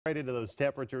Right into those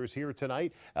temperatures here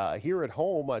tonight. Here at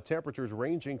home, temperatures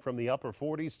ranging from the upper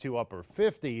 40s to upper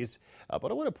 50s.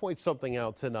 But I want to point something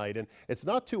out tonight, and it's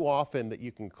not too often that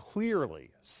you can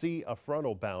clearly see a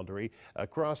frontal boundary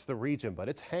across the region, but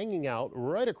it's hanging out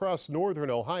right across northern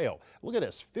Ohio. Look at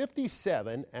this,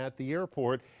 57 at the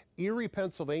airport. Erie,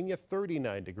 Pennsylvania,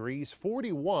 39 degrees,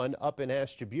 41 up in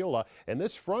Ashtabula, and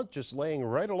this front just laying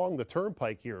right along the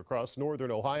turnpike here across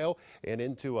northern Ohio and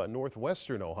into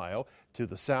northwestern Ohio. To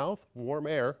the south, warm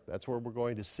air. That's where we're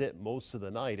going to sit most of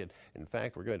the night, and in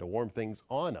fact, we're going to warm things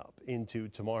on up into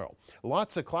tomorrow.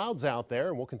 Lots of clouds out there,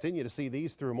 and we'll continue to see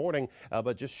these through morning,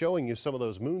 but just showing you some of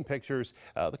those moon pictures.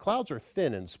 The clouds are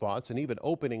thin in spots and even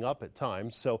opening up at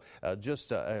times, so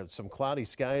just some cloudy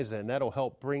skies, and that'll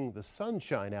help bring the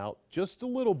sunshine out just a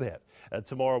little bit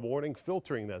tomorrow morning,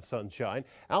 filtering that sunshine.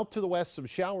 Out to the west, some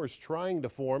showers trying to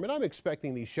form, and I'm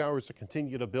expecting these showers to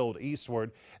continue to build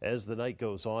eastward as the night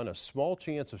goes on. A small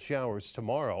chance of showers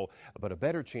tomorrow, but a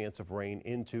better chance of rain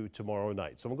into tomorrow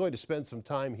night. So I'm going to spend some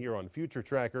time here on Future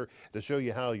Tracker to show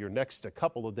you how your next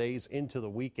couple of days into the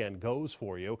weekend goes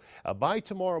for you. By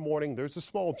tomorrow morning, there's a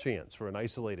small chance for an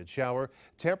isolated shower.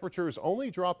 Temperatures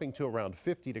only dropping to around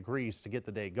 50 degrees to get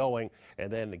the day going,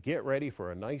 and then get ready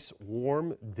for a nice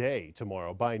warm day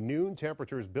tomorrow. By noon,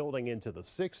 temperatures building into the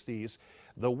 60s.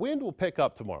 The wind will pick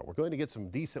up tomorrow. We're going to get some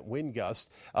decent wind gusts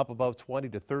up above 20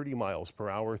 to 30 miles per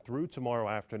hour through tomorrow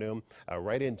afternoon,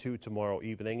 right into tomorrow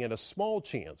evening, and a small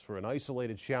chance for an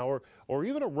isolated shower or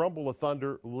even a rumble of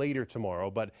thunder later tomorrow.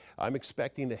 But I'm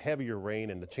expecting the heavier rain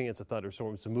and the chance of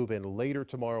thunderstorms to move in later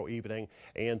tomorrow evening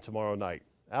and tomorrow night.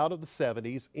 Out of the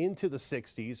 70s into the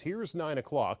 60s. Here's 9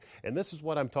 o'clock, and this is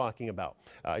what I'm talking about.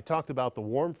 I talked about the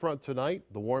warm front tonight,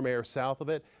 the warm air south of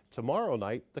it. Tomorrow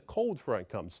night, the cold front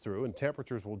comes through and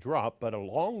temperatures will drop, but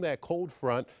along that cold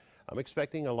front, I'm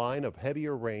expecting a line of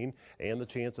heavier rain and the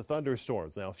chance of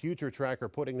thunderstorms. Now, Future Tracker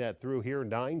putting that through here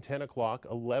 9, 10 o'clock,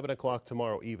 11 o'clock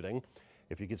tomorrow evening.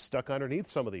 If you get stuck underneath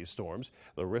some of these storms,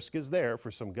 the risk is there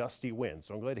for some gusty winds.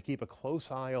 So I'm going to keep a close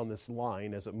eye on this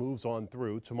line as it moves on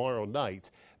through tomorrow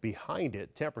night. Behind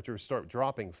it, temperatures start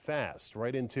dropping fast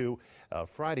right into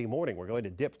Friday morning. We're going to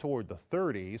dip toward the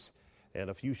 30s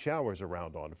and a few showers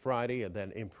around on Friday, and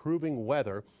then improving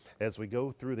weather as we go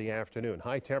through the afternoon.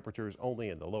 High temperatures only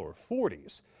in the lower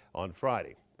 40s on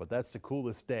Friday. But that's the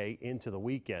coolest day into the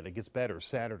weekend. It gets better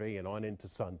Saturday and on into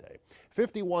Sunday.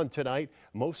 51 tonight,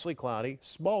 mostly cloudy,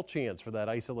 small chance for that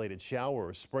isolated shower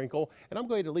or sprinkle. And I'm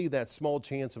going to leave that small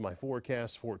chance in my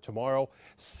forecast for tomorrow.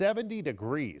 70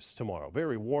 degrees tomorrow,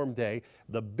 very warm day.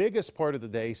 The biggest part of the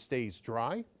day stays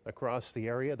dry across the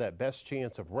area. That best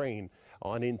chance of rain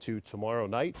on into tomorrow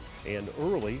night and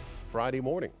early Friday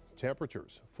morning.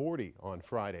 Temperatures 40 on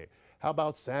Friday. How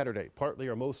about Saturday? Partly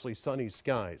or mostly sunny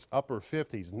skies, upper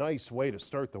 50s. Nice way to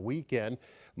start the weekend.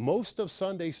 Most of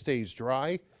Sunday stays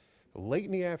dry. Late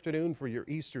in the afternoon for your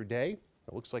Easter day,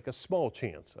 it looks like a small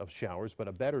chance of showers, but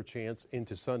a better chance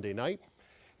into Sunday night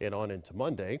and on into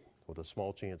Monday with a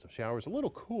small chance of showers. A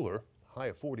little cooler, high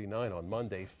of 49 on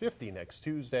Monday, 50 next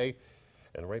Tuesday,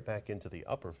 and right back into the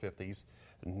upper 50s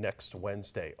next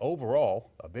Wednesday.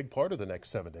 Overall, a big part of the next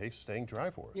 7 days staying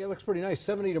dry for us. Yeah, it looks pretty nice.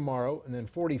 70 tomorrow and then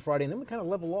 40 Friday, and then we kind of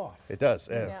level off. It does.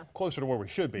 Closer to where we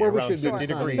should be, where around we should 50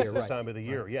 degrees this this time of the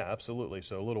year. Right. Yeah, absolutely.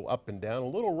 So a little up and down, a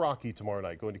little rocky tomorrow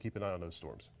night. Going to keep an eye on those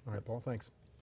storms. All right, Paul, thanks.